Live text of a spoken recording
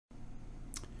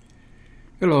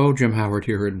Hello, Jim Howard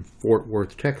here in Fort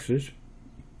Worth, Texas.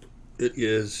 It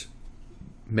is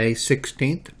May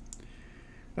 16th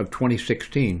of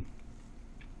 2016.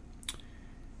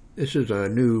 This is a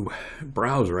new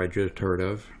browser I just heard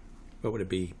of. What would it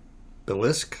be?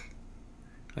 BLISK?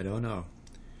 I don't know.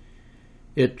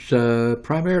 It's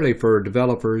primarily for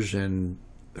developers and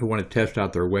who want to test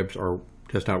out their webs or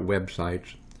test out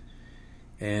websites,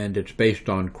 and it's based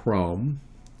on Chrome.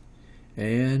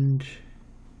 And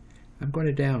I'm going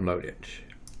to download it.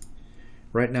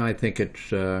 Right now I think it's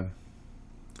this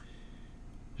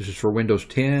is for Windows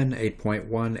 10,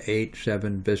 8.1, 8,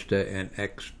 7, Vista, and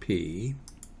XP.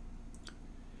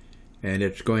 And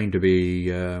it's going to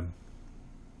be, I'll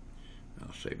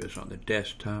save this on the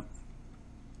desktop.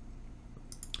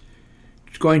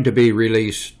 It's going to be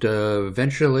released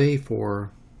eventually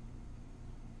for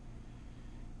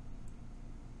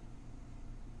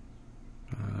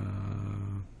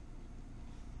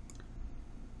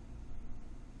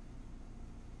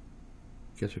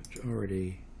I guess it's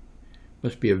already,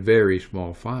 must be a very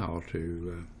small file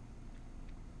to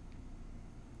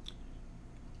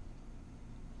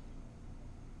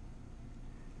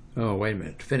oh, wait a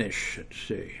minute, finish, let's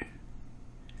see.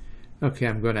 Okay,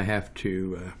 I'm going to have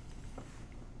to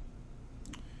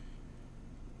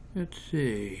let's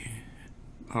see,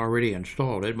 already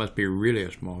installed. It must be really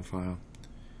a small file.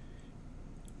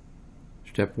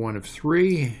 Step 1 of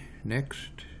 3, next.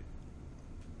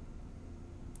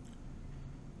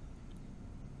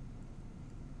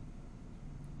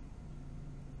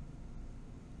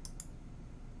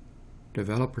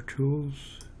 Developer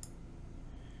tools.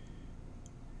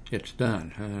 It's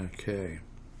done. Okay.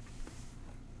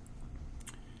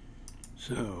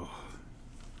 So,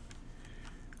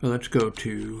 well, let's go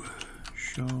to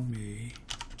showme.com.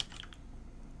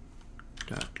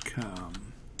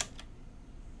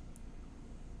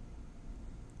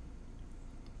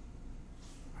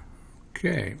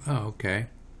 Okay. Oh, okay.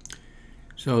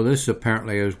 So this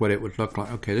apparently is what it would look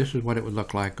like. Okay, this is what it would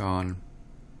look like on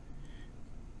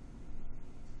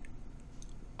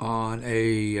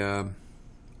a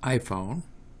iPhone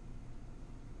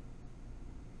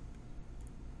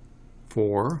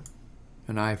 4,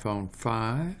 an iPhone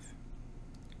 5,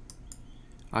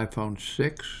 iPhone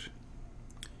 6.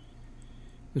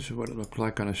 This is what it looked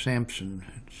like on a Samsung.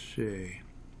 Let's see.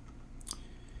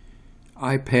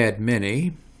 iPad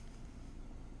Mini,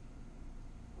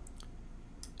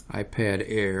 iPad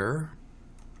Air,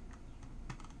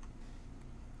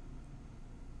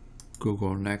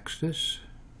 Google Nexus.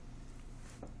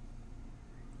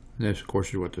 This, of course,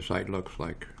 is what the site looks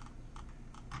like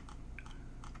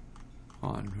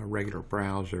on a regular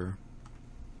browser.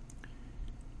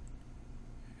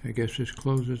 I guess this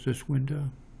closes this window.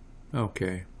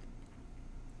 Okay.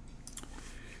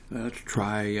 Let's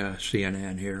try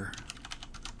CNN here.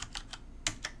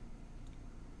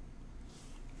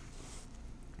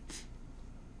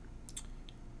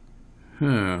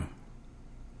 Huh.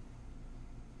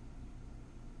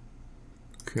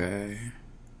 Okay.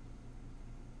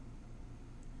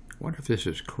 I wonder if this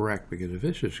is correct, because if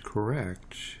this is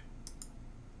correct,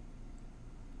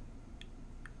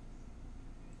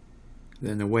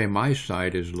 then the way my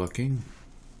site is looking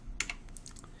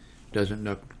doesn't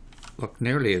look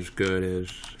nearly as good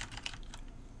as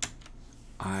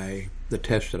the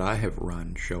tests that I have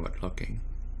run show it looking.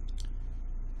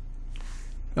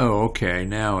 Oh, okay,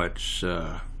 now it's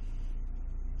oh,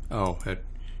 it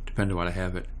depends on what I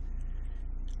have it.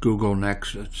 Google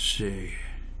Next, let's see.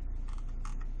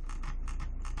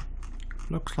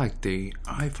 Looks like the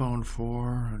iPhone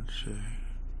 4, let's see.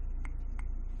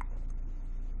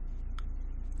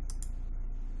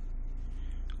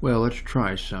 Well, let's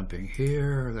try something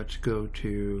here. Let's go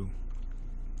to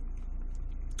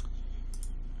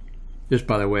this,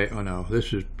 by the way. Oh no,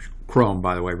 this is Chrome,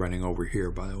 by the way, running over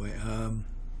here, by the way.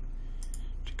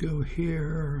 Let's go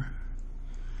here.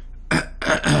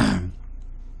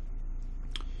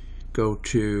 Go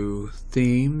to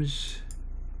themes.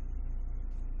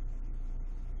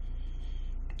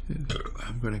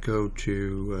 I'm going to go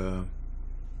to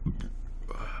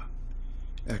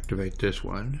activate this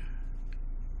one.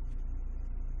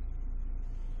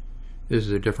 This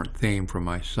is a different theme from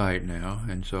my site now,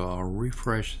 and so I'll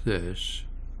refresh this.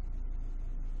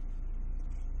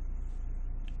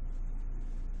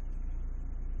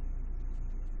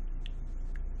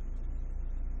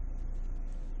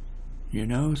 You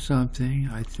know something?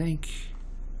 I think...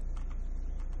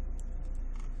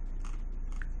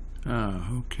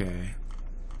 Oh, okay.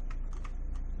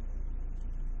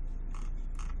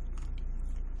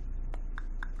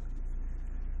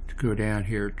 To go down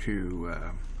here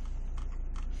to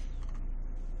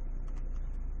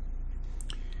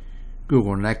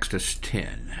Google Nexus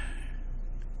 10.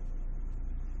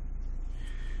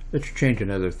 Let's change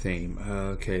another theme.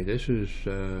 Okay, this is,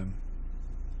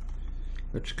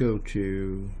 let's go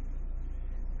to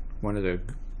one of the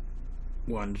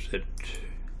ones that,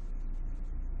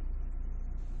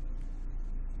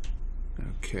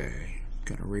 okay,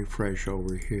 gonna refresh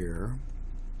over here.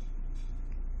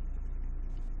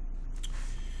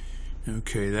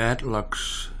 Okay, that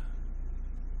looks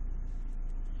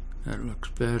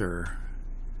better.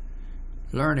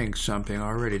 Learning something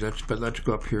already. Let's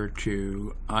go up here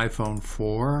to iPhone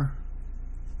 4,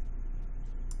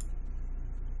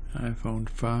 iPhone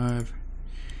 5.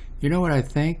 You know what I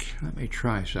think? Let me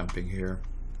try something here.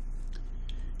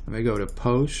 Let me go to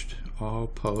Post, All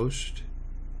Post,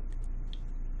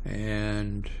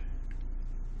 and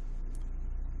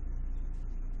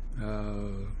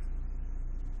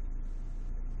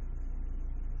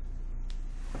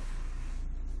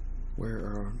where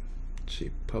are, let's see,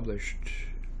 published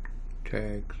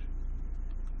tags.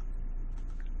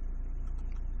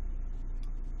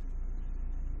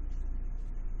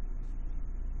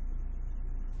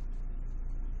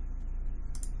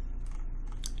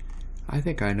 I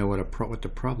think I know what the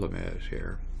problem is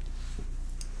here.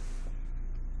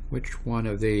 Which one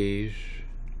of these?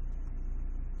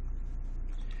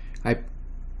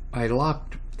 I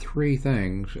locked 3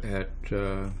 things at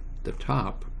the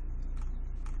top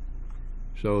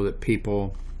so that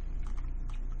people,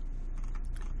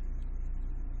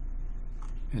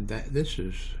 and that this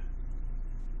is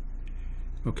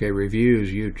okay. Reviews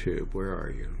YouTube. Where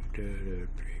are you?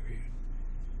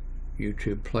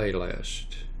 YouTube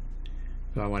playlist.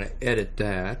 So I want to edit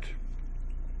that,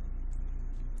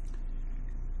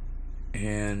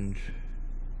 and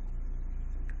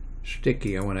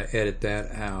sticky, I want to edit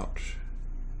that out.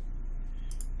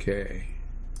 Okay.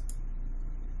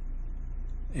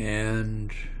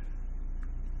 And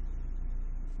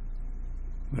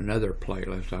another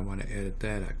playlist, I want to edit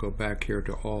that. I go back here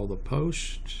to all the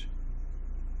posts.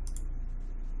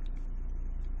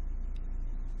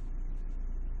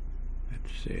 Let's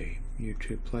see,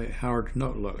 YouTube play, Howard's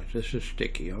Notebook. This is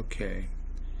sticky, okay.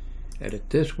 Edit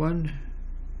this one.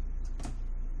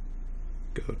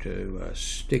 Go to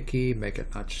sticky, make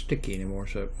it not sticky anymore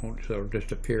so it won't, so it'll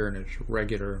just appear in its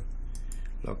regular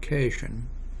location.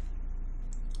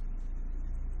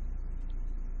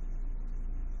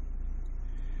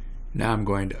 Now I'm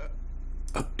going to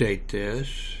update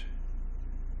this.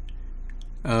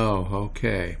 Oh,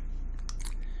 okay.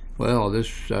 Well,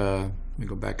 this, let me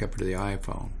go back up to the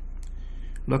iPhone.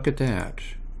 Look at that.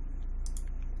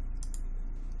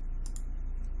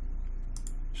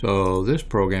 So this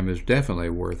program is definitely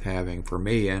worth having for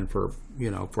me and for, you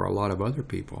know, for a lot of other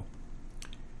people.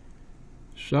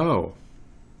 So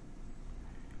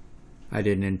I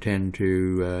didn't intend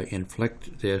to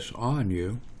inflict this on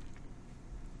you.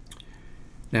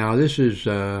 Now this is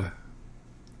over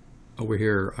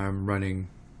here. I'm running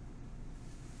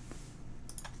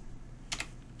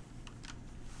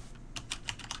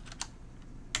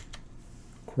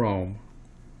Chrome.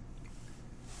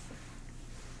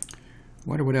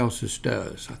 Wonder what else this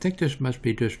does. I think this must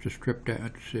be just a stripped out.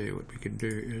 Let's see what we can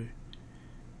do.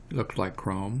 It looks like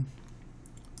Chrome.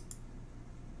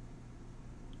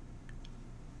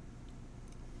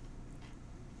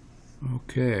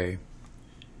 Okay.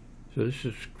 So this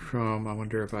is Chrome. I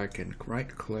wonder if I can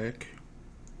right click.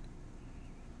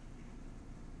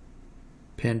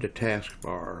 Pin to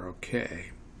taskbar.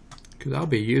 Okay. Because I'll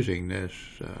be using this.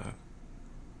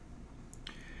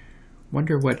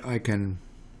 Wonder what I can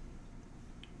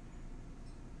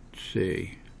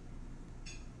see.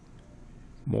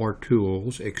 More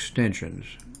tools, extensions.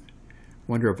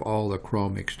 Wonder if all the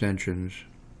Chrome extensions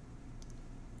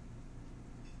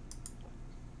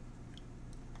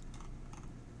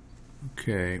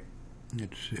okay,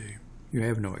 let's see. You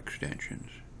have no extensions.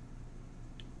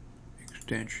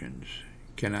 Extensions.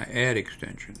 Can I add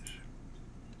extensions?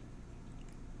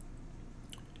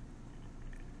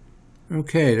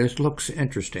 Okay, this looks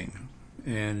interesting.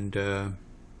 And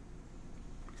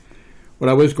what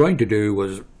I was going to do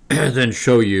was then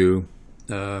show you,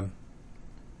 let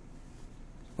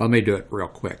me do it real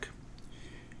quick.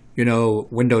 You know,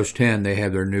 Windows 10, they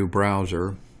have their new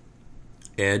browser,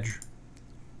 Edge.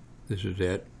 This is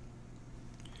it.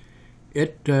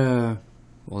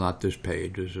 Well, not this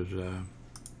page. This is,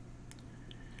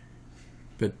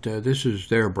 but this is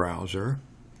their browser.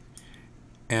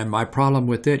 And my problem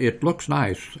with it, it looks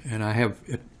nice, and I have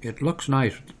it looks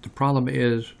nice. The problem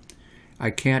is, I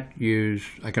can't use.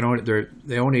 I can only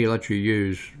they only let you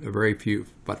use a very few,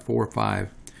 about 4 or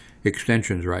 5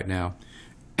 extensions right now.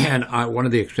 And one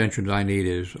of the extensions I need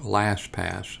is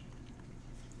LastPass.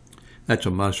 that's a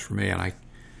must for me. And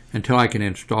until I can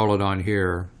install it on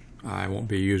here, I won't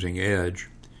be using Edge.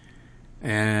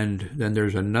 And then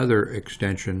there's another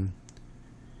extension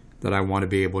that I want to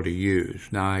be able to use.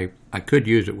 Now, I could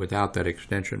use it without that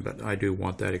extension, but I do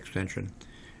want that extension.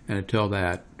 And until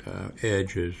that,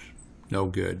 Edge is no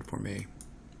good for me.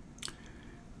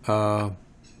 The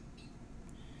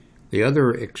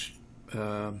other,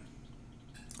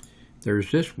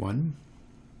 there's this one.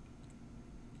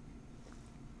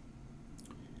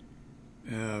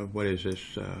 What is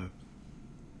this?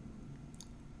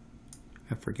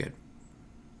 I forget.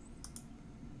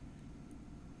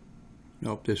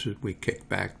 Nope, this is, we kick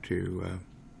back to,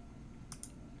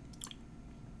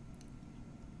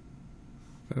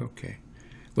 okay.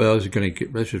 Well,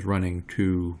 this is running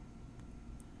to,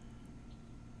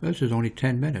 this is only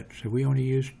 10 minutes. Have we only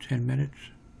used 10 minutes?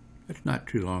 That's not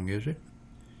too long, is it?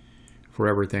 For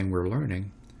everything we're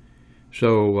learning.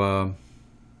 So,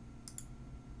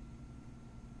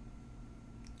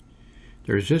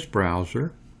 there's this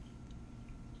browser.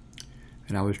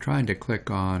 And I was trying to click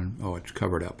on, oh, it's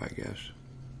covered up, I guess.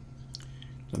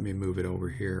 Let me move it over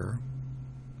here.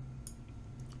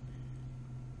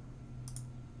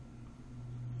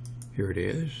 Here it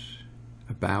is,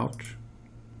 about.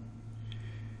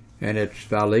 And it's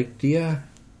Valictia.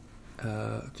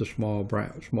 It's a small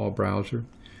browser.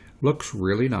 Looks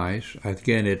really nice.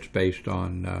 Again, it's based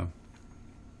on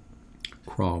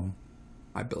Chrome,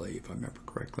 I believe, if I remember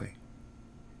correctly.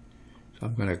 So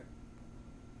I'm going to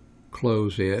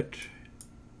close it.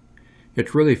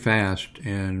 It's really fast,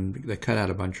 and they cut out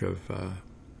a bunch of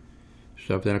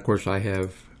stuff. Then, of course, I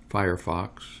have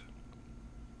Firefox.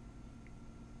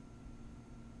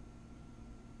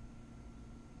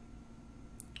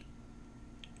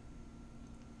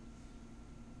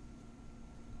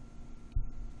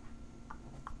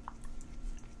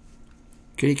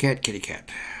 Kitty cat, kitty cat.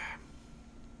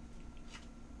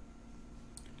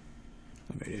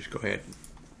 Let me just go ahead and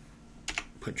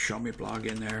put Show Me Blog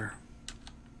in there.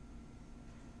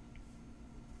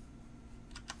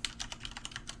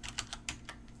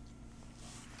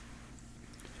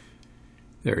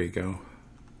 There you go.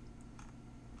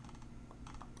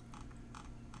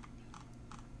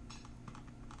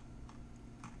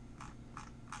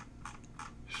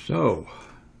 So,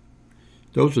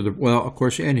 those are the, well, of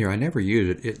course, in here, I never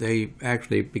use it. They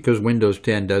actually, because Windows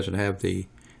 10 doesn't have the,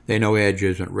 they know Edge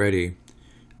isn't ready,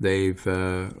 they've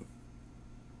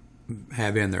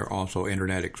have in there also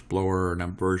Internet Explorer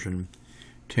and version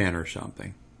 10 or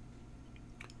something.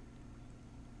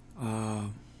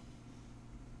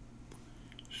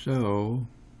 So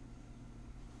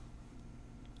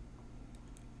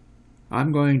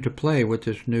I'm going to play with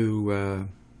this new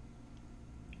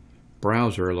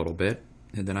browser a little bit,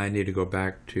 and then I need to go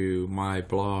back to my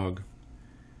blog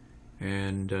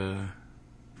and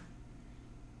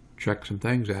check some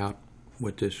things out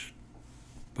with this,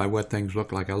 by what things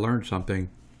look like. I learned something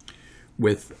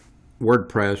with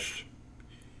WordPress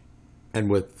and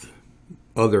with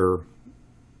other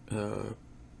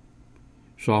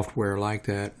software like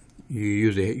that.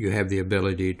 You have the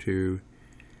ability to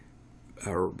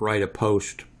write a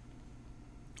post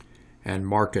and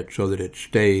mark it so that it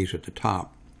stays at the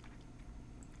top,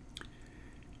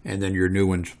 and then your new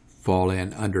ones fall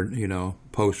in under,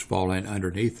 posts fall in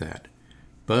underneath that.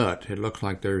 But it looks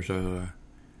like there's a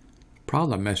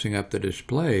problem messing up the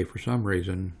display for some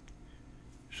reason,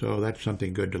 so that's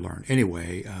something good to learn.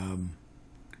 Anyway,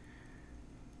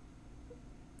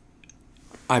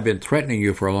 I've been threatening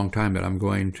you for a long time that I'm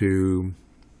going to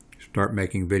start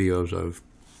making videos of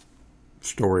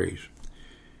stories,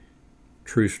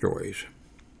 true stories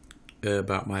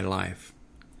about my life.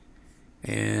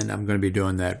 And I'm going to be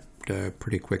doing that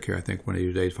pretty quick here, I think, one of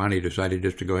these days. Finally decided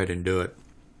just to go ahead and do it.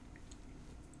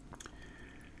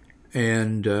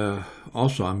 And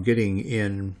also, I'm getting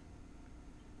in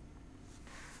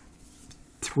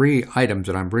 3 items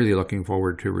that I'm really looking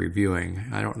forward to reviewing.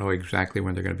 I don't know exactly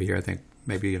when they're going to be here. I think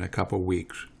maybe in a couple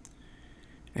weeks.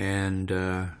 And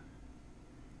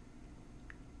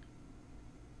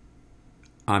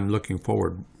I'm looking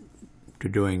forward to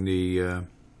doing the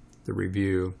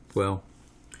review. Well,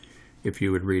 if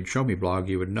you would read Show Me Blog,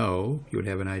 you would know, you would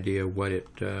have an idea what it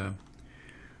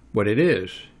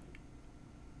is.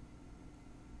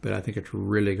 But I think it's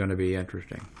really going to be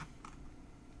interesting.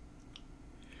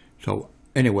 So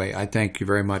anyway, I thank you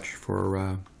very much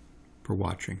for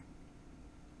watching.